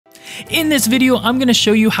In this video, I'm gonna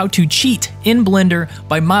show you how to cheat in Blender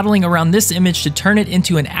by modeling around this image to turn it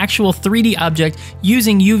into an actual 3D object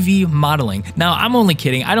using UV modeling. Now, I'm only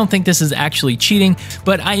kidding. I don't think this is actually cheating,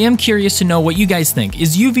 but I am curious to know what you guys think.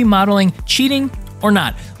 Is UV modeling cheating or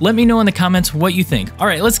not? Let me know in the comments what you think. All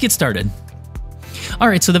right, let's get started. All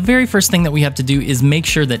right, so the very first thing that we have to do is make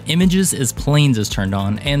sure that images as planes is turned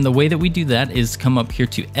on. And the way that we do that is come up here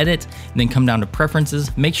to edit, and then come down to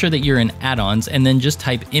preferences, make sure that you're in add-ons, and then just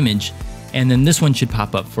type image. And then this one should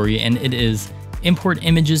pop up for you, and it is import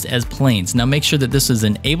images as planes. Now make sure that this is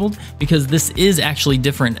enabled because this is actually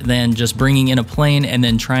different than just bringing in a plane and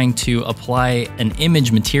then trying to apply an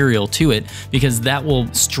image material to it, because that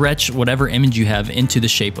will stretch whatever image you have into the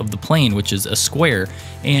shape of the plane, which is a square.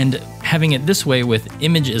 And having it this way with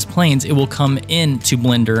image as planes, it will come into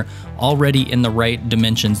Blender already in the right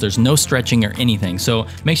dimensions. There's no stretching or anything. So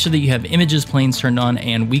make sure that you have images planes turned on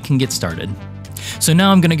and we can get started. So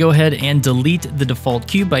now I'm going to go ahead and delete the default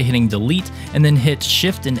cube by hitting delete, and then hit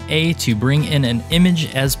Shift and A to bring in an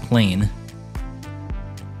image as plane.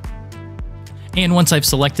 And once I've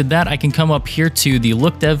selected that, I can come up here to the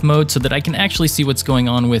look dev mode so that I can actually see what's going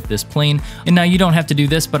on with this plane. And now you don't have to do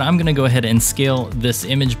this, but I'm going to go ahead and scale this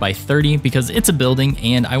image by 30 because it's a building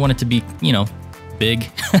and I want it to be, you know,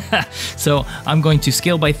 big. So I'm going to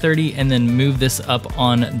scale by 30 and then move this up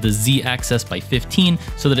on the Z axis by 15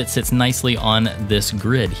 so that it sits nicely on this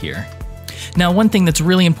grid here. Now, one thing that's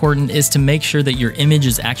really important is to make sure that your image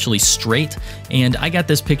is actually straight. And I got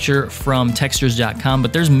this picture from textures.com,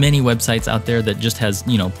 but there's many websites out there that just has,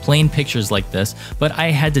 you know, plain pictures like this. But I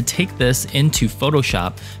had to take this into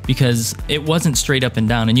Photoshop because it wasn't straight up and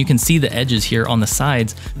down. And you can see the edges here on the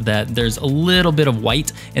sides that there's a little bit of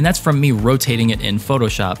white, and that's from me rotating it in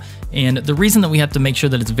Photoshop. And the reason that we have to make sure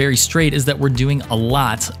that it's very straight is that we're doing a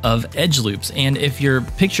lot of edge loops. And if your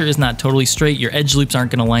picture is not totally straight, your edge loops aren't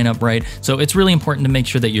going to line up right. So it's really important to make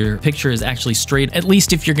sure that your picture is actually straight, at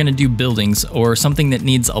least if you're going to do buildings or something that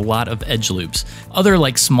needs a lot of edge loops. Other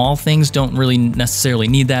like small things don't really necessarily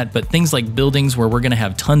need that, but things like buildings where we're going to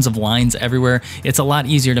have tons of lines everywhere, it's a lot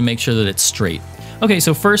easier to make sure that it's straight. Okay,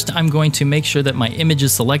 so first I'm going to make sure that my image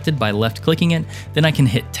is selected by left clicking it. Then I can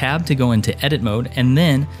hit Tab to go into edit mode, and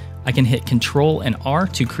then I can hit Control and R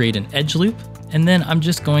to create an edge loop. And then I'm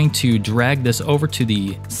just going to drag this over to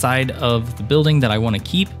the side of the building that I want to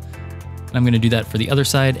keep. And I'm going to do that for the other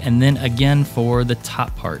side, and then again for the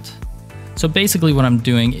top part. So basically what I'm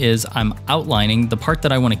doing is I'm outlining the part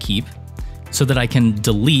that I want to keep so that I can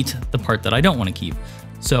delete the part that I don't want to keep.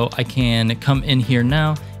 So I can come in here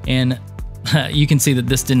now, and you can see that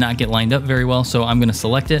this did not get lined up very well, so I'm going to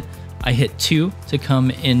select it. I hit 2 to come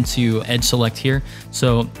into edge select here.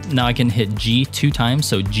 So now I can hit G 2 times,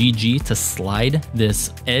 so GG to slide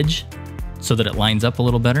this edge so that it lines up a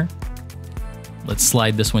little better. Let's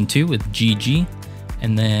slide this one too with GG.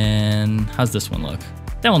 And then how's this one look?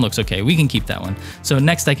 That one looks okay, we can keep that one. So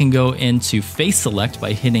next I can go into face select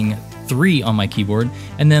by hitting 3 on my keyboard.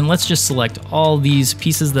 And then let's just select all these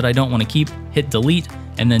pieces that I don't want to keep, hit delete,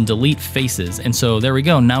 and then delete faces. And so there we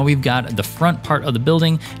go. Now we've got the front part of the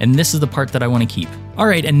building, and this is the part that I want to keep. All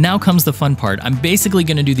right, and now comes the fun part. I'm basically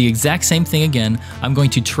going to do the exact same thing again. I'm going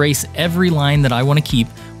to trace every line that I want to keep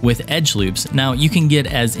with edge loops. Now you can get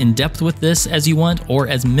as in-depth with this as you want or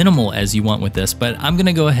as minimal as you want with this, but I'm going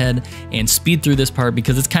to go ahead and speed through this part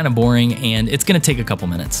because it's kind of boring and it's going to take a couple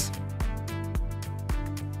minutes.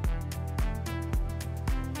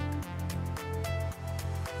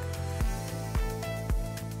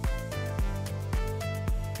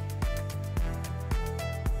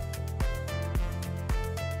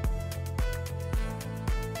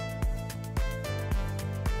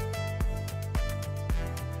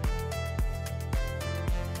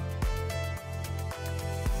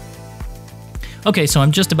 Okay, so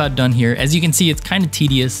I'm just about done here. As you can see, it's kind of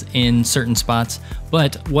tedious in certain spots,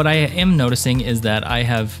 but what I am noticing is that I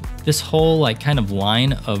have this whole like kind of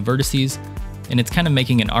line of vertices, and it's kind of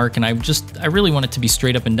making an arc, and I really want it to be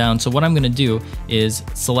straight up and down. So what I'm gonna do is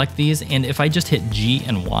select these, and if I just hit G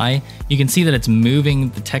and Y, you can see that it's moving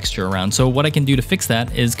the texture around. So what I can do to fix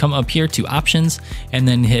that is come up here to Options, and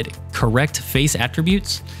then hit Correct Face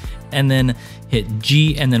Attributes, and then hit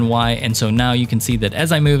G and then Y. And so now you can see that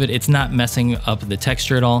as I move it, it's not messing up the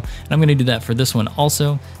texture at all. And I'm gonna do that for this one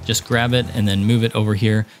also. Just grab it and then move it over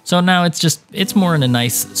here. So now it's more in a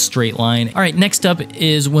nice straight line. All right, next up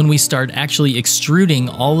is when we start actually extruding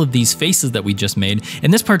all of these faces that we just made.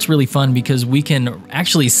 And this part's really fun because we can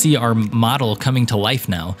actually see our model coming to life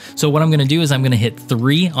now. So what I'm gonna do is I'm gonna hit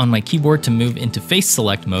 3 on my keyboard to move into face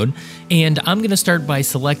select mode. And I'm gonna start by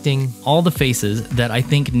selecting all the faces that I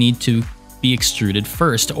think need to be extruded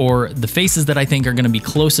first, or the faces that I think are gonna be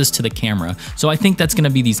closest to the camera. So I think that's gonna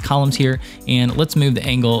be these columns here, and let's move the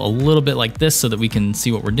angle a little bit like this so that we can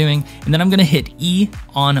see what we're doing. And then I'm gonna hit E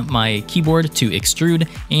on my keyboard to extrude,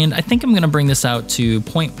 and I think I'm gonna bring this out to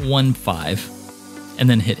 0.15 and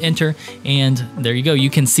then hit enter, and there you go. You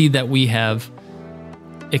can see that we have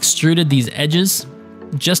extruded these edges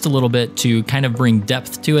just a little bit to kind of bring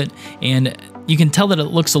depth to it, and you can tell that it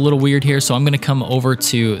looks a little weird here, so I'm gonna come over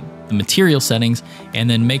to the material settings and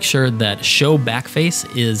then make sure that show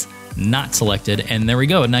backface is not selected, and there we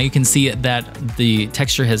go. Now you can see that the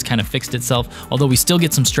texture has kind of fixed itself, although we still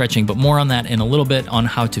get some stretching, but more on that in a little bit on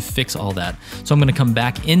how to fix all that. So I'm gonna come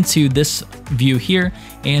back into this view here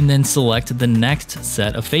and then select the next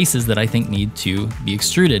set of faces that I think need to be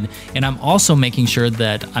extruded. And I'm also making sure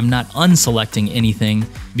that I'm not unselecting anything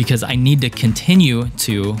because I need to continue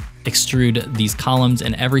to extrude these columns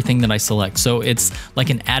and everything that I select. So it's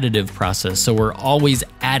like an additive process. So we're always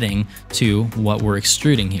adding to what we're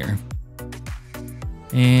extruding here.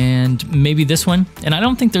 And maybe this one. And I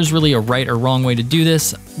don't think there's really a right or wrong way to do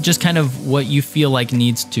this, just kind of what you feel like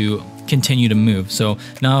needs to continue to move. So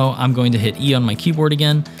now I'm going to hit E on my keyboard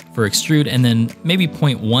again for extrude, and then maybe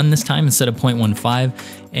 0.1 this time instead of 0.15.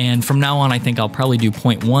 And from now on, I think I'll probably do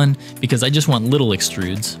 0.1 because I just want little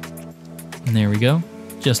extrudes. And there we go.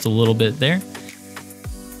 Just a little bit there.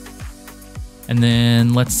 And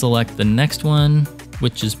then let's select the next one,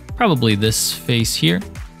 which is probably this face here.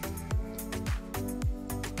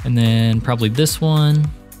 And then probably this one,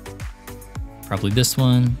 and probably this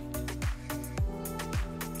one.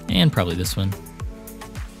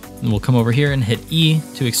 And we'll come over here and hit E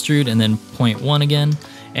to extrude, and then 0.1 again.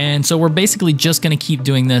 And so we're basically just gonna keep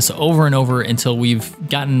doing this over and over until we've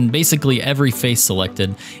gotten basically every face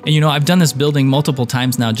selected. And you know, I've done this building multiple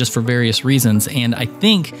times now just for various reasons, and I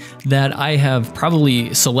think that I have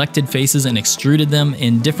probably selected faces and extruded them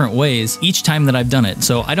in different ways each time that I've done it.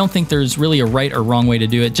 So I don't think there's really a right or wrong way to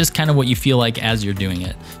do it, just kind of what you feel like as you're doing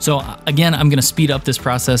it. So again, I'm gonna speed up this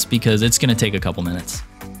process because it's gonna take a couple minutes.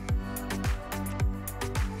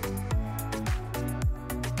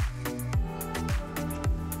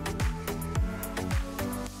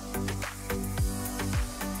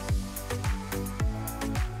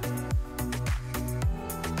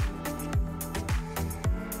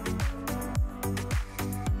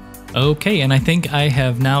 Okay, and I think I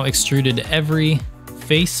have now extruded every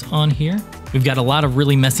face on here. We've got a lot of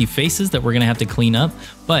really messy faces that we're gonna have to clean up,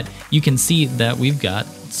 but you can see that we've got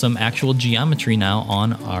some actual geometry now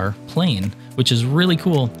on our plane, which is really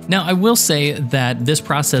cool. Now, I will say that this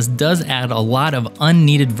process does add a lot of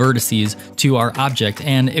unneeded vertices to our object,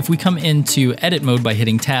 and if we come into edit mode by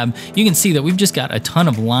hitting tab, you can see that we've just got a ton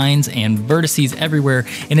of lines and vertices everywhere,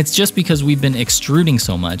 and it's just because we've been extruding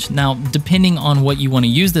so much. Now, depending on what you want to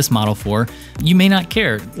use this model for, you may not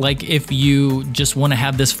care. Like if you just want to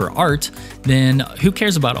have this for art, then who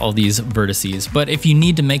cares about all these vertices? But if you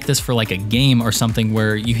need to make this for like a game or something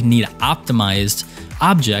where you need optimized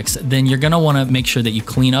objects, then you're gonna wanna make sure that you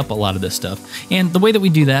clean up a lot of this stuff. And the way that we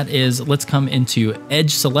do that is let's come into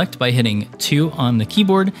Edge Select by hitting 2 on the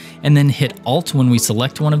keyboard, and then hit Alt when we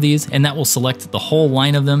select one of these, and that will select the whole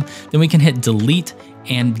line of them. Then we can hit Delete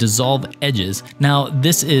and dissolve edges. Now,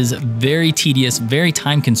 this is very tedious, very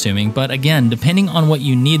time consuming, but again, depending on what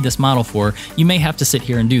you need this model for, you may have to sit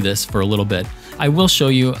here and do this for a little bit. I will show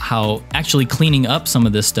you how actually cleaning up some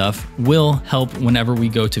of this stuff will help whenever we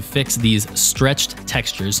go to fix these stretched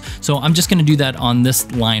textures. So I'm just gonna do that on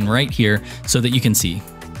this line right here so that you can see.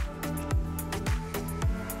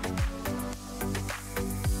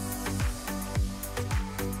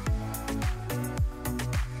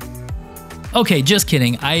 Okay, just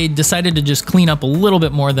kidding. I decided to just clean up a little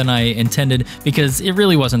bit more than I intended because it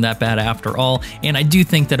really wasn't that bad after all, and I do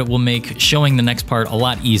think that it will make showing the next part a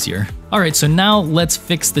lot easier. All right, so now let's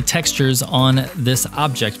fix the textures on this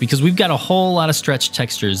object because we've got a whole lot of stretched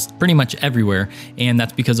textures pretty much everywhere, and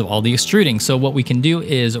that's because of all the extruding. So what we can do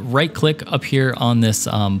is right click up here on this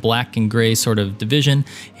black and gray sort of division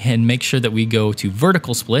and make sure that we go to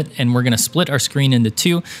vertical split, and we're gonna split our screen into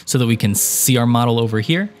 2 so that we can see our model over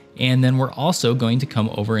here. And then we're also going to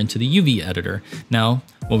come over into the UV editor. Now,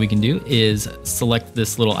 what we can do is select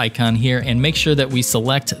this little icon here and make sure that we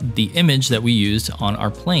select the image that we used on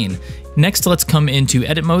our plane. Next, let's come into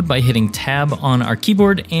edit mode by hitting tab on our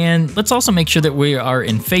keyboard, and let's also make sure that we are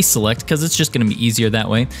in face select because it's just gonna be easier that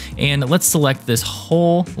way. And let's select this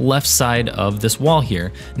whole left side of this wall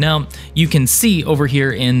here. Now, you can see over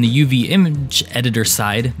here in the UV image editor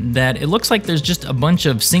side that it looks like there's just a bunch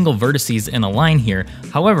of single vertices in a line here.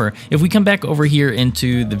 However, if we come back over here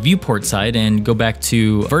into the viewport side and go back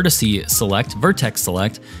to vertex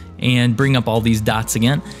select, and bring up all these dots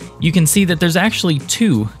again, you can see that there's actually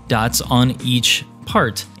 2 dots on each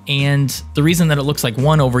part. And the reason that it looks like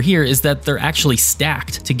 1 over here is that they're actually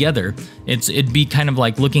stacked together. It'd be kind of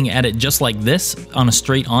like looking at it just like this on a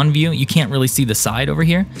straight on view. You can't really see the side over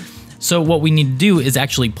here. So what we need to do is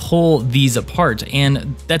actually pull these apart,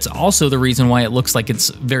 and that's also the reason why it looks like it's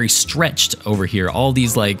very stretched over here. All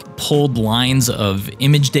these like pulled lines of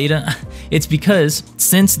image data. It's because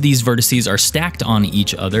since these vertices are stacked on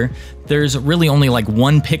each other, there's really only like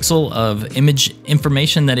 1 pixel of image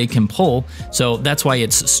information that it can pull. So that's why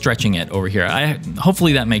it's stretching it over here.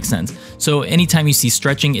 Hopefully that makes sense. So anytime you see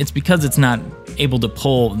stretching, it's because it's not able to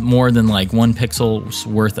pull more than like 1 pixel's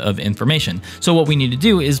worth of information. So what we need to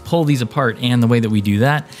do is pull these apart, and the way that we do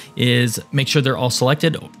that is make sure they're all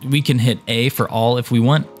selected. We can hit A for all if we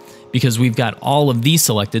want, because we've got all of these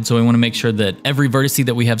selected. So we want to make sure that every vertice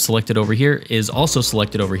that we have selected over here is also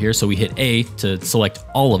selected over here. So we hit A to select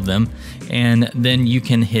all of them. And then you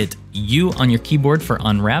can hit U on your keyboard for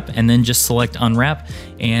unwrap, and then just select unwrap.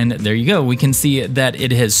 And there you go. We can see that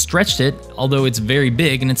it has stretched it, although it's very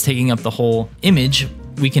big and it's taking up the whole image.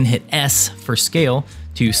 We can hit S for scale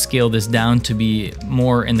to scale this down to be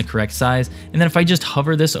more in the correct size. And then if I just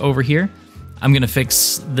hover this over here, I'm gonna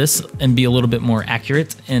fix this and be a little bit more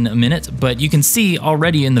accurate in a minute, but you can see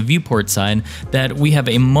already in the viewport side that we have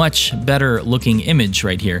a much better looking image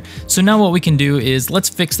right here. So now what we can do is let's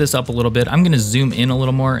fix this up a little bit. I'm gonna zoom in a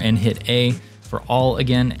little more and hit A for all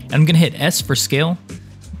again. And I'm gonna hit S for scale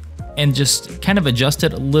and just kind of adjust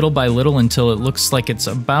it little by little until it looks like it's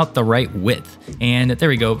about the right width. And there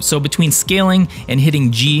we go. So between scaling and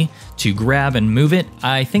hitting G to grab and move it,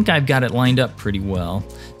 I think I've got it lined up pretty well.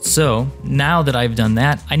 So now that I've done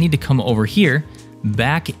that, I need to come over here,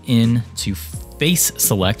 back into face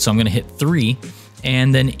select. So I'm gonna hit 3,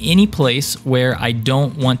 and then any place where I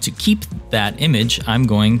don't want to keep that image, I'm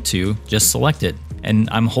going to just select it. And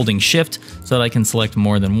I'm holding shift so that I can select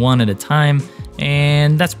more than 1 at a time.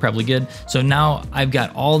 And that's probably good. So now I've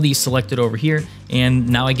got all these selected over here, and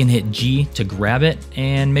now I can hit G to grab it,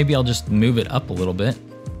 and maybe I'll just move it up a little bit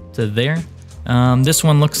to there. This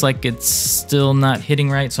one looks like it's still not hitting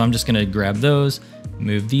right, so I'm just gonna grab those,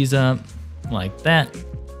 move these up like that.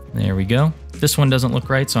 There we go. This one doesn't look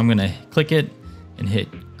right, so I'm gonna click it and hit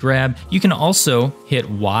grab. You can also hit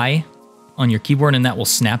Y on your keyboard and that will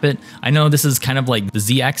snap it. I know this is kind of like the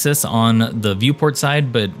Z-axis on the viewport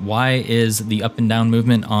side, but Y is the up and down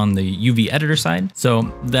movement on the UV editor side. So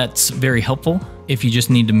that's very helpful if you just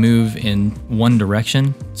need to move in one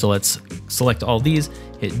direction. So let's select all these,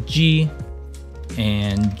 hit G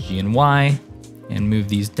and G and Y, and move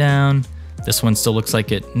these down. This one still looks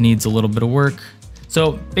like it needs a little bit of work.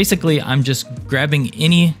 So basically I'm just grabbing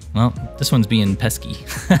any, well, this one's being pesky.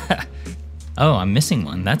 Oh, I'm missing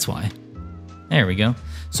one, that's why. There we go.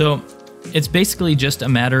 So it's basically just a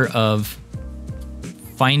matter of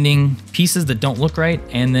finding pieces that don't look right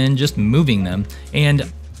and then just moving them. And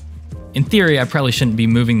in theory, I probably shouldn't be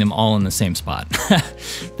moving them all in the same spot.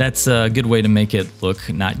 That's a good way to make it look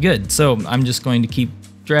not good. So I'm just going to keep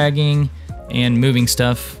dragging and moving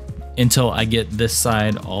stuff until I get this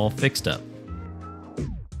side all fixed up.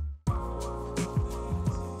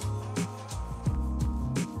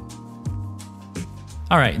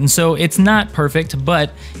 All right, and so it's not perfect,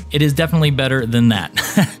 but it is definitely better than that.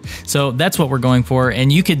 So that's what we're going for,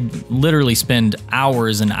 and you could literally spend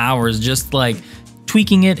hours and hours just like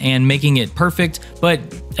tweaking it and making it perfect, but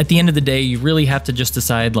at the end of the day, you really have to just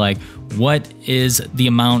decide like, what is the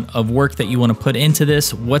amount of work that you want to put into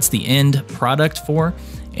this? What's the end product for?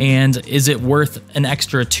 And is it worth an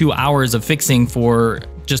extra 2 hours of fixing for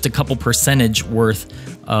just a couple percentage worth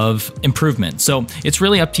of improvement? So it's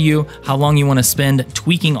really up to you how long you want to spend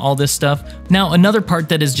tweaking all this stuff. Now, another part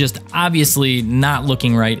that is just obviously not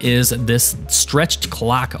looking right is this stretched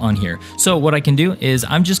clock on here. So what I can do is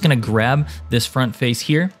I'm just going to grab this front face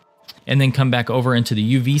here and then come back over into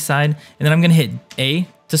the UV side. And then I'm going to hit A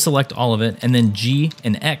to select all of it, and then G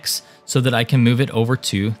and X so that I can move it over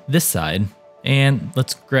to this side. And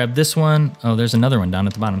let's grab this one. Oh, there's another one down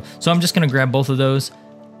at the bottom. So I'm just going to grab both of those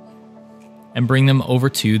and bring them over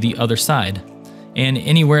to the other side. And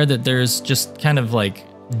anywhere that there's just kind of like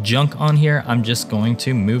junk on here, I'm just going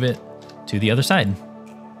to move it to the other side.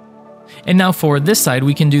 And now for this side,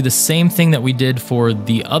 we can do the same thing that we did for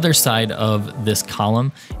the other side of this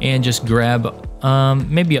column and just grab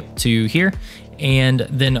maybe up to here. And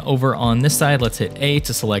then over on this side, let's hit A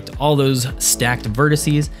to select all those stacked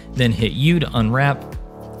vertices, then hit U to unwrap,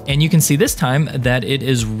 And you can see this time that it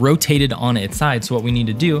is rotated on its side. So what we need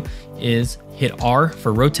to do is hit R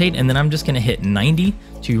for rotate, and then I'm just gonna hit 90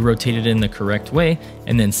 to rotate it in the correct way,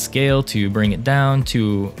 and then scale to bring it down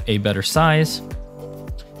to a better size.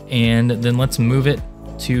 And then let's move it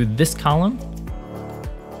to this column.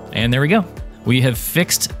 And there we go. We have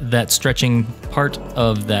fixed that stretching part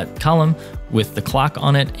of that column with the clock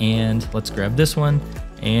on it. And let's grab this one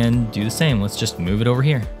and do the same. Let's just move it over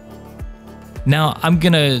here. Now I'm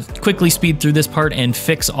gonna quickly speed through this part and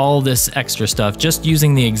fix all this extra stuff just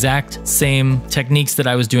using the exact same techniques that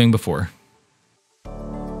I was doing before.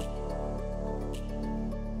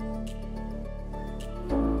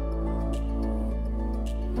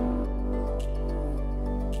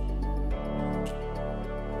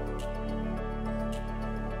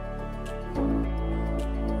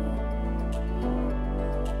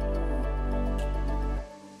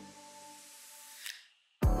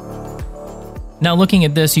 Now looking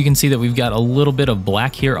at this, you can see that we've got a little bit of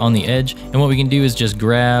black here on the edge, and what we can do is just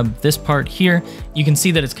grab this part here. You can see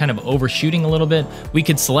that it's kind of overshooting a little bit. We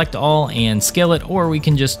could select all and scale it, or we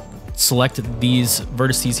can just select these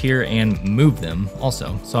vertices here and move them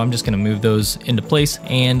also. So I'm just gonna move those into place,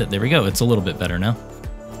 and there we go. It's a little bit better now.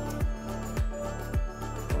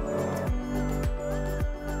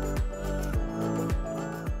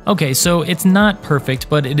 Okay, so it's not perfect,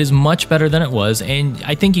 but it is much better than it was, and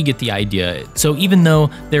I think you get the idea. So even though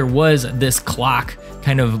there was this clock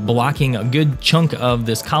kind of blocking a good chunk of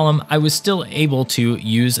this column, I was still able to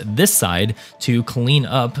use this side to clean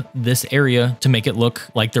up this area to make it look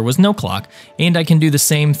like there was no clock. And I can do the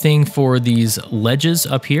same thing for these ledges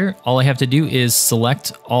up here. All I have to do is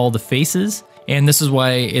select all the faces. And this is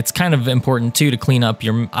why it's kind of important too to clean up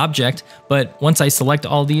your object. But once I select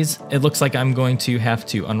all these, it looks like I'm going to have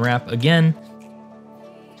to unwrap again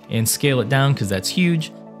and scale it down because that's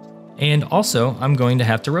huge. And also I'm going to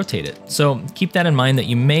have to rotate it. So keep that in mind that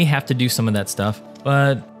you may have to do some of that stuff,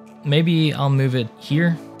 but maybe I'll move it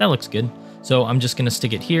here. That looks good. So I'm just gonna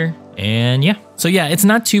stick it here, and yeah. So yeah, it's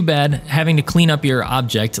not too bad having to clean up your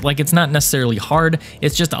object. Like, it's not necessarily hard.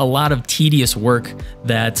 It's just a lot of tedious work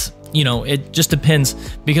that, you know, it just depends,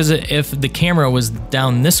 because if the camera was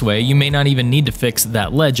down this way, you may not even need to fix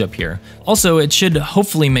that ledge up here. Also, it should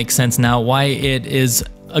hopefully make sense now why it is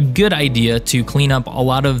a good idea to clean up a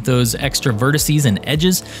lot of those extra vertices and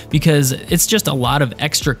edges, because it's just a lot of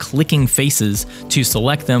extra clicking faces to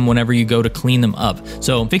select them whenever you go to clean them up.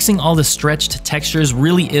 So fixing all the stretched textures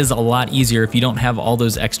really is a lot easier if you don't have all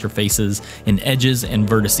those extra faces and edges and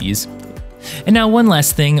vertices. And now one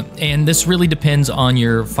last thing, and this really depends on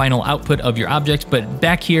your final output of your object, but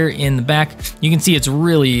back here in the back, you can see it's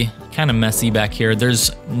really kind of messy back here.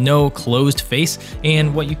 There's no closed face,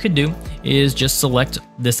 and what you could do is just select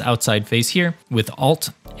this outside face here with Alt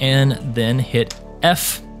and then hit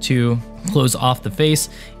F to close off the face.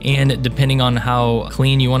 And depending on how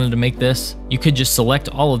clean you wanted to make this, you could just select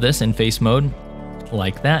all of this in face mode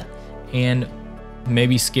like that, and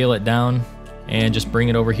maybe scale it down and just bring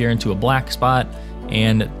it over here into a black spot,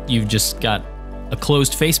 and you've just got a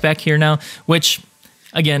closed face back here now, which,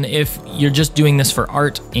 again, if you're just doing this for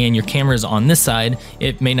art and your camera is on this side,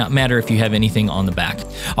 it may not matter if you have anything on the back.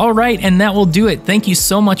 All right, and that will do it. Thank you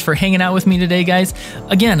so much for hanging out with me today, guys.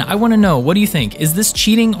 Again, I wanna know, what do you think? Is this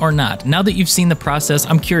cheating or not? Now that you've seen the process,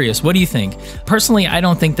 I'm curious, what do you think? Personally, I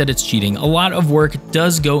don't think that it's cheating. A lot of work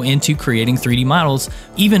does go into creating 3D models,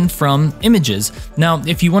 even from images. Now,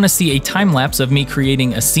 if you wanna see a time lapse of me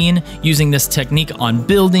creating a scene using this technique on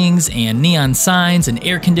buildings and neon signs and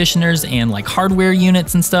air conditioners and like hardware units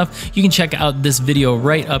and stuff, you can check out this video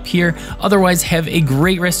right up here. Otherwise, have a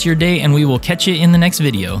great rest of your day, and we will catch you in the next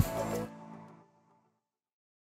video.